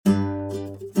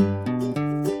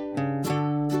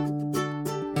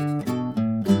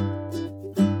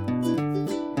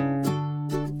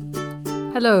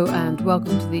Hello and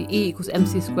welcome to the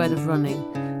E=MC² of running,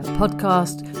 a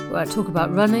podcast where I talk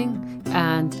about running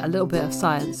and a little bit of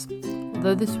science.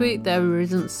 Although this week there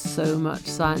isn't so much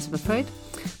science, I'm afraid.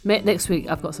 Next week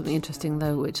I've got something interesting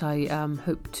though, which I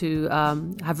hope to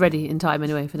have ready in time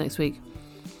anyway for next week.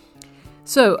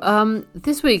 So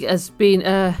this week has been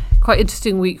a quite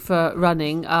interesting week for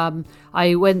running.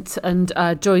 I went and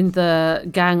joined the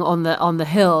gang on the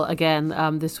hill again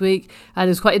this week, and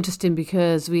it was quite interesting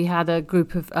because we had a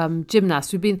group of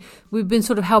gymnasts. We've been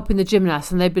sort of helping the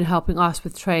gymnasts, and they've been helping us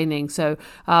with training. So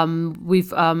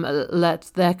we've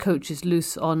let their coaches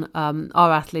loose on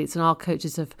our athletes, and our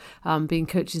coaches have been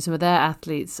coaching some of their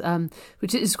athletes,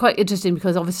 which is quite interesting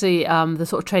because obviously the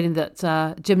sort of training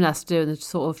that gymnasts do and the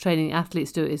sort of training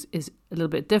athletes do is a little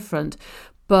bit different,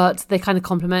 but they kind of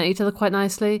complement each other quite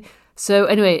nicely. So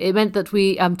anyway, it meant that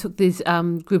we took this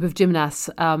group of gymnasts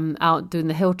out doing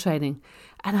the hill training.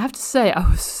 And I have to say, I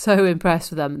was so impressed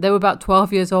with them. They were about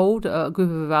 12 years old, a group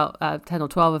of about 10 or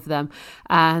 12 of them.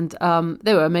 And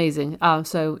they were amazing.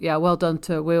 So, yeah, well done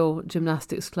to Wheel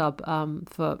Gymnastics Club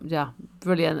for,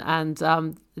 brilliant. And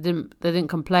they didn't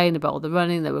complain about all the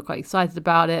running. They were quite excited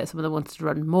about it. Some of them wanted to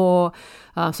run more.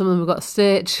 Some of them got a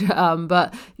stitch.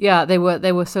 But, yeah, they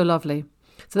were so lovely.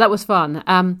 So that was fun.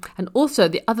 And also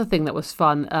the other thing that was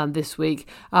fun this week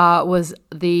was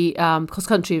the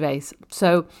cross-country race.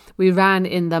 So we ran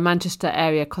in the Manchester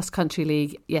Area Cross-Country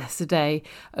League yesterday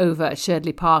over at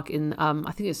Sherdley Park in,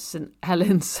 I think it's St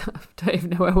Helens. I don't even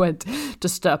know where I went.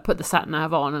 Just put the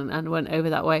sat-nav on and went over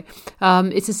that way.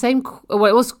 It's the same, well,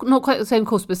 it was not quite the same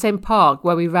course, but the same park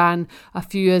where we ran a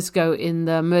few years ago in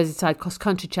the Merseyside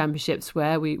Cross-Country Championships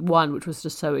where we won, which was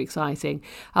just so exciting.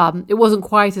 It wasn't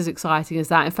quite as exciting as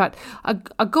that. In fact,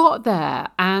 I got there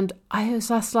and I was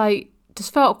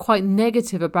just felt quite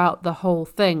negative about the whole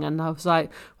thing. And I was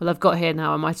like, well, I've got here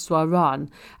now, I might as well run.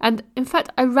 And in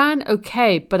fact, I ran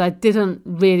okay, but I didn't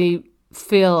really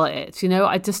feel it,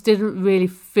 I just didn't really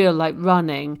feel like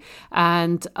running.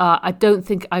 And I don't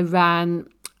think I ran...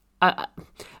 I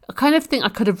kind of think I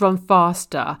could have run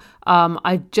faster.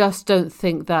 I just don't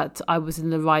think that I was in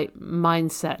the right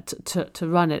mindset to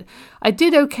run it. I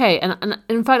did okay, and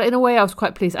in fact, in a way, I was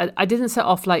quite pleased. I didn't set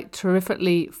off like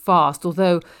terrifically fast,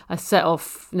 although I set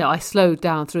off, I slowed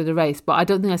down through the race, but I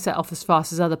don't think I set off as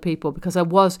fast as other people because I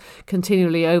was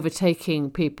continually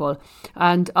overtaking people.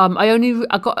 And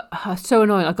I got so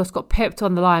annoying. I just got pipped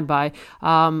on the line by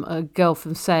a girl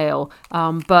from Sale.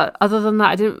 But other than that,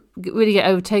 I didn't really get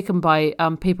overtaken by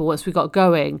people once we got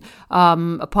going,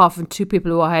 apart from two people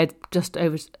who I had just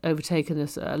overtaken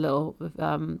us a little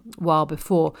while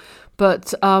before.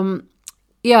 But but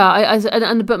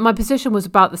my position was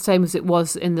about the same as it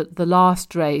was in the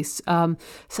last race. So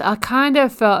I kind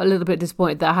of felt a little bit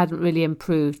disappointed that I hadn't really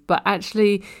improved, but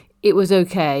actually it was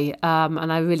okay,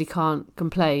 and I really can't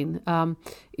complain. And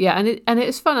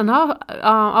it's fun. And our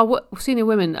senior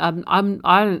women,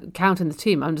 I don't count in the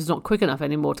team. I'm just not quick enough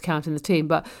anymore to count in the team.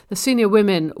 But the senior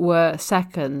women were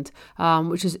second,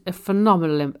 which is a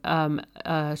phenomenal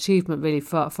achievement really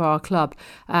for our club.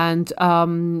 And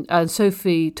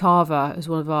Sophie Tarver is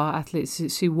one of our athletes.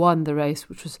 She won the race,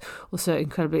 which was also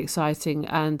incredibly exciting.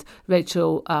 And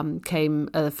Rachel came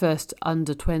first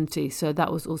under 20, so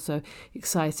that was also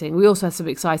exciting. We also had some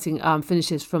exciting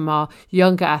finishes from our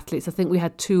younger athletes. I think we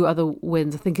had two other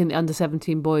wins, I think in the under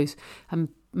 17 boys, and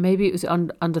maybe it was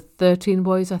under 13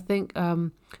 boys, I think. Under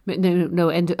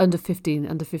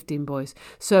 15 boys.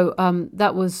 So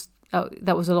that was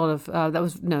a lot of that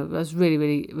was really,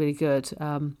 really, really good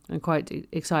and quite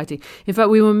exciting. In fact,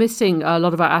 we were missing a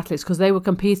lot of our athletes because they were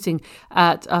competing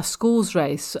at a schools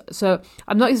race. So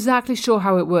I'm not exactly sure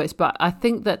how it works, but I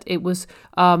think that it was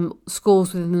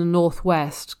schools within the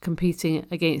Northwest competing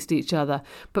against each other.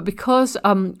 But because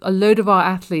a load of our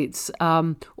athletes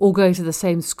all go to the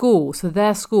same school, so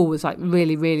their school was like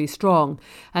really, really strong.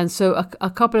 And so a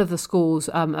couple of the schools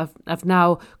have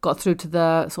now got through to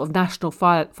the sort of national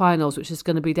final, which is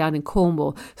going to be down in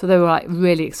Cornwall. So they were like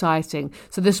really exciting.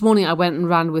 So this morning I went and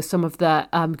ran with some of the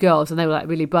girls, and they were like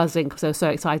really buzzing because they were so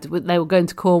excited. They were going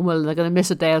to Cornwall and they're going to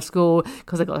miss a day of school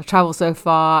because they've got to travel so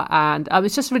far. And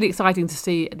it's just really exciting to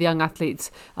see the young athletes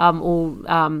all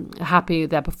happy with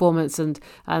their performance and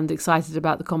excited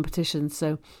about the competition.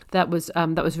 So that was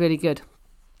really good.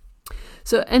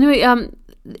 So anyway,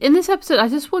 in this episode, I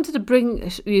just wanted to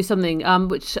bring you something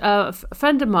which a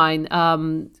friend of mine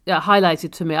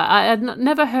highlighted to me. I had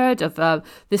never heard of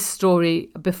this story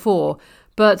before,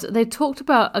 but they talked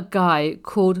about a guy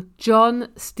called John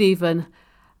Stephen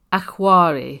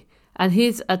Akhwari, and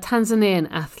he's a Tanzanian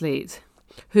athlete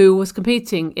who was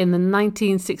competing in the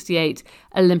 1968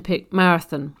 Olympic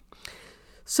marathon.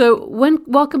 So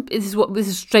this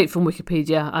is straight from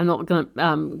Wikipedia. I'm not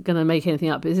gonna make anything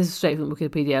up. This is straight from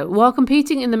Wikipedia. While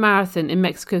competing in the marathon in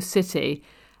Mexico City,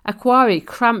 Akhwari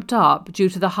cramped up due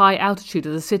to the high altitude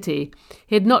of the city.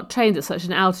 He had not trained at such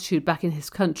an altitude back in his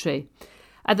country.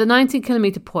 At the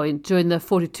 19-kilometre point during the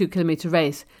 42-kilometre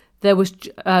race, there was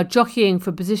jockeying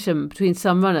for position between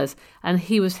some runners, and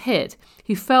he was hit.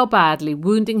 He fell badly,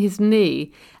 wounding his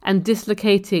knee and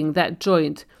dislocating that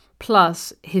joint,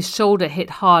 plus his shoulder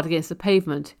hit hard against the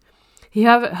pavement. He,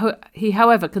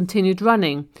 however, continued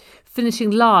running, finishing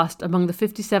last among the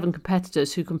 57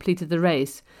 competitors who completed the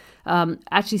race.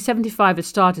 Actually, 75 had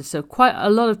started, so quite a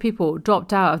lot of people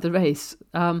dropped out of the race.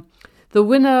 The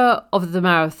winner of the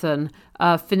marathon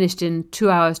finished in 2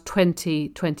 hours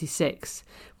 20:26,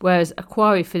 whereas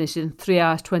Akhwari finished in 3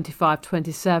 hours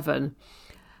 25:27.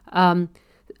 I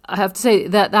have to say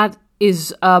that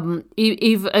is,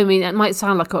 it might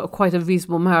sound like quite a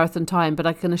reasonable marathon time, but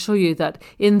I can assure you that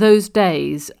in those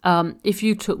days, if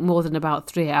you took more than about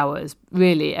 3 hours,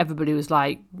 really everybody was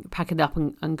like packing up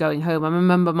and going home. I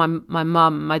remember my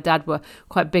mum and my dad were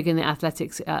quite big in the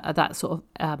athletics at that sort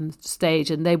of stage,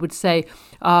 and they would say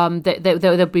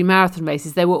there'd be marathon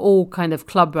races. They were all kind of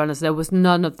club runners. There was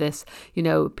none of this,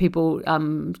 people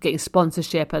getting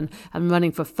sponsorship and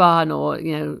running for fun, or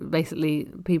basically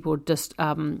people just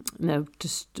running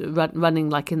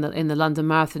like in the London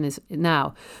Marathon is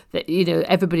now. That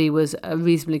everybody was a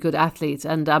reasonably good athlete,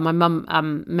 and my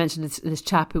mum mentioned this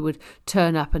chap who would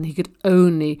turn up and he could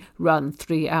only run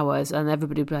 3 hours, and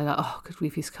everybody would be like, oh, good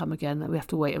grief, he's come again, we have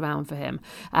to wait around for him.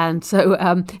 And so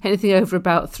anything over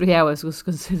about 3 hours was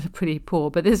considered pretty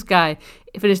poor. But this guy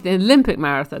finished the Olympic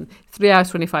marathon 3 hours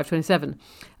 25:27.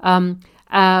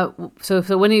 So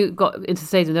when he got into the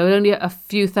stadium, there were only a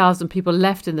few thousand people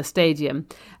left in the stadium,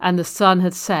 and the sun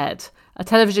had set. A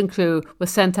television crew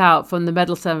was sent out from the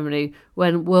medal ceremony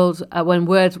when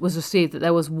word was received that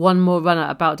there was one more runner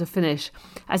about to finish.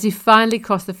 As he finally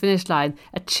crossed the finish line,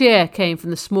 a cheer came from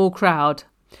the small crowd.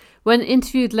 When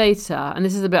interviewed later, and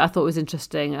this is the bit I thought was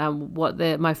interesting, what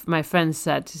my friend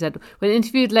said. He said, when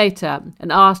interviewed later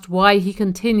and asked why he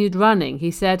continued running, he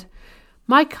said,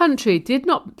 "My country did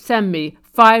not send me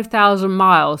 5,000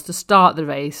 miles to start the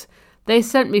race. They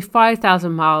sent me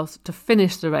 5,000 miles to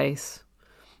finish the race."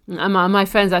 And my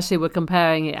friends actually were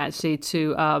comparing it actually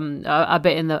to a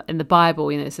bit in the Bible.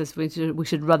 It says we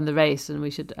should run the race, and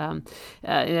we should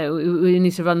we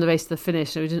need to run the race to the finish.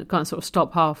 So we can't sort of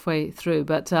stop halfway through.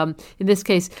 But in this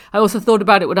case, I also thought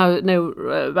about it when I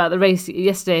about the race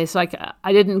yesterday. It's like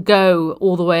I didn't go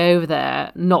all the way over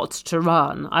there not to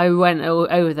run. I went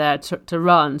over there to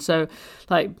run. So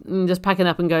like just packing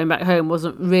up and going back home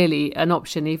wasn't really an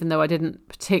option, even though I didn't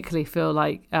particularly feel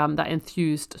like that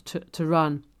enthused to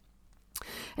run.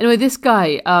 Anyway, this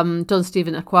guy, John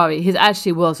Stephen Akhwari, he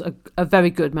actually was a very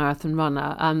good marathon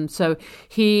runner. So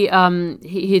he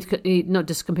not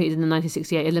just competed in the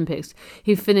 1968 Olympics.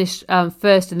 He finished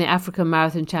first in the African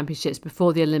Marathon Championships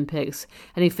before the Olympics,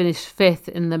 and he finished fifth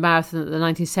in the marathon at the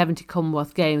 1970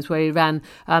 Commonwealth Games, where he ran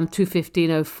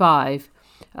 2:15:05.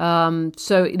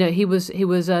 So he was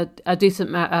a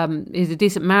decent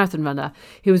marathon runner.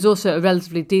 He was also a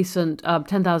relatively decent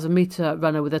 10,000 meter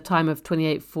runner with a time of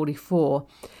 28:44,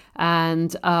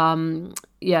 and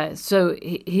so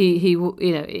he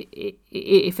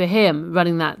for him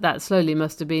running that slowly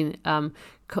must have been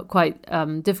quite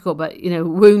difficult. But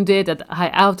wounded at high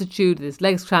altitude, with his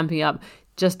legs cramping up,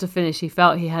 just to finish, he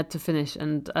felt he had to finish,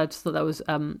 and I just thought that was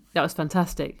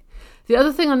fantastic. The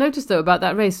other thing I noticed, though, about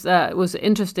that race was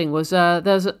interesting was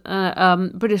there's a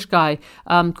British guy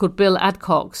called Bill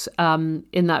Adcox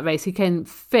in that race. He came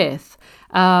fifth,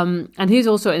 and he's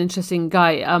also an interesting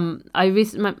guy.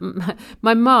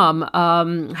 My mum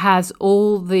has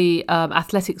all the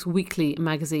Athletics Weekly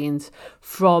magazines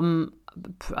from,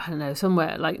 I don't know,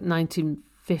 somewhere like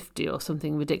 1950 or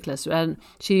something ridiculous, and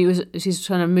she's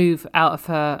trying to move out of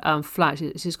her flat.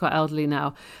 She's quite elderly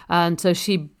now, and so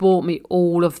she bought me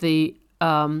all of the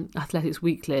Athletics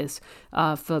Weeklies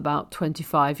for about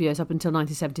 25 years, up until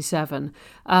 1977,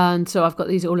 and so I've got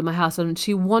these all in my house. And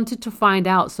she wanted to find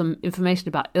out some information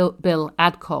about Bill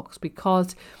Adcox,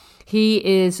 because he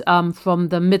is from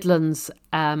the Midlands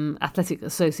Athletic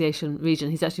Association region.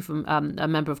 He's actually from a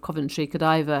member of Coventry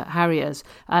Godiva Harriers,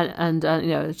 and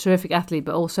a terrific athlete.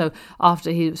 But also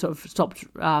after he sort of stopped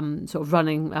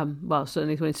running,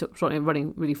 certainly when he stopped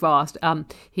running really fast,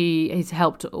 he's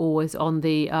helped always on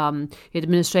the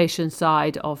administration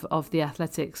side of the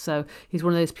athletics. So he's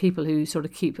one of those people who sort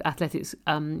of keep athletics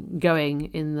going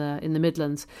in the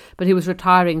Midlands. But he was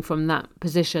retiring from that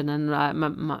position, and my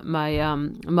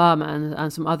mum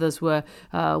and some others were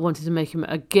wanted to make him him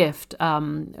a gift,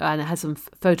 and it had some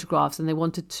photographs, and they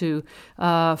wanted to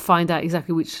find out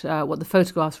exactly what the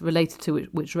photographs related to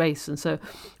which race. And so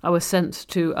I was sent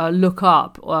to look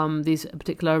up these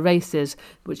particular races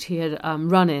which he had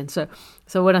run in. So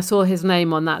when I saw his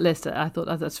name on that list, I thought,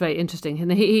 that's very interesting.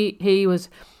 And he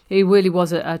really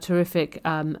was a terrific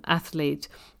athlete.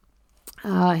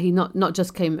 He not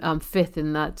just came fifth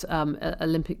in that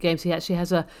Olympic Games. He actually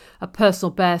has a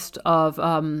personal best of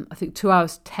I think 2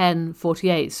 hours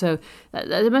 10:48. So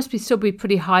that must still be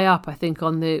pretty high up, I think,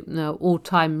 on the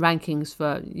all-time rankings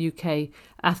for UK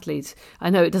athletes. I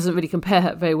know it doesn't really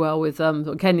compare very well with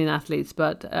Kenyan athletes,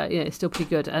 but it's still pretty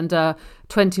good. And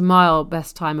 20-mile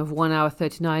best time of 1 hour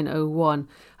 39:01.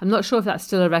 I'm not sure if that's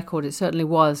still a record. It certainly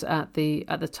was at the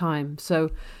time. So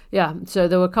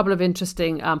there were a couple of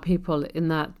interesting people in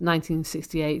that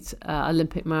 1968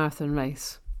 Olympic marathon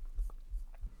race.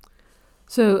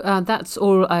 So that's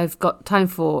all I've got time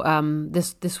for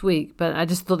this week. But I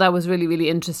just thought that was really, really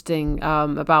interesting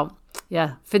about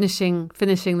finishing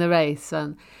the race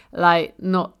and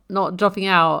not dropping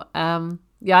out.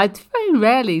 I very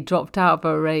rarely dropped out of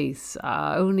a race.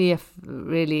 Only if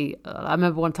really, I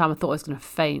remember one time I thought I was going to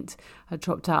faint. I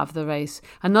dropped out of the race.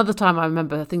 Another time I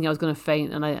remember thinking I was going to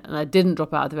faint, and I didn't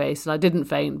drop out of the race, and I didn't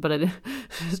faint, but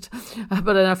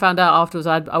but then I found out afterwards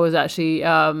I was actually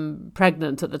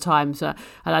pregnant at the time, and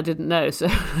I didn't know. So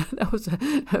that was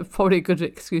probably a good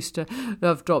excuse to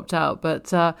have dropped out.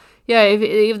 But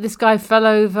if this guy fell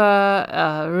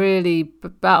over, really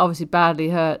obviously badly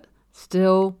hurt,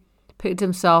 still picked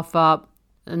himself up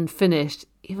and finished,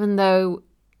 even though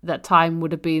that time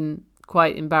would have been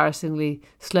quite embarrassingly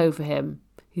slow for him.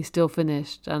 He still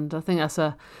finished, and I think that's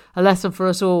a lesson for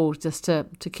us all, just to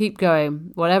keep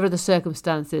going, whatever the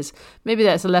circumstances. Maybe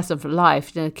that's a lesson for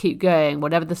life, keep going,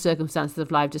 whatever the circumstances of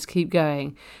life, just keep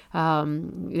going.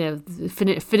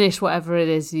 Finish whatever it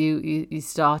is you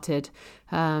started,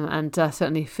 and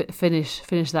certainly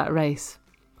finish that race.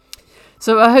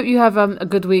 So I hope you have a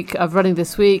good week of running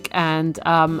this week, and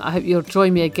I hope you'll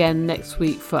join me again next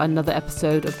week for another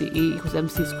episode of the E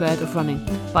 =MC² of running.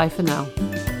 Bye for now.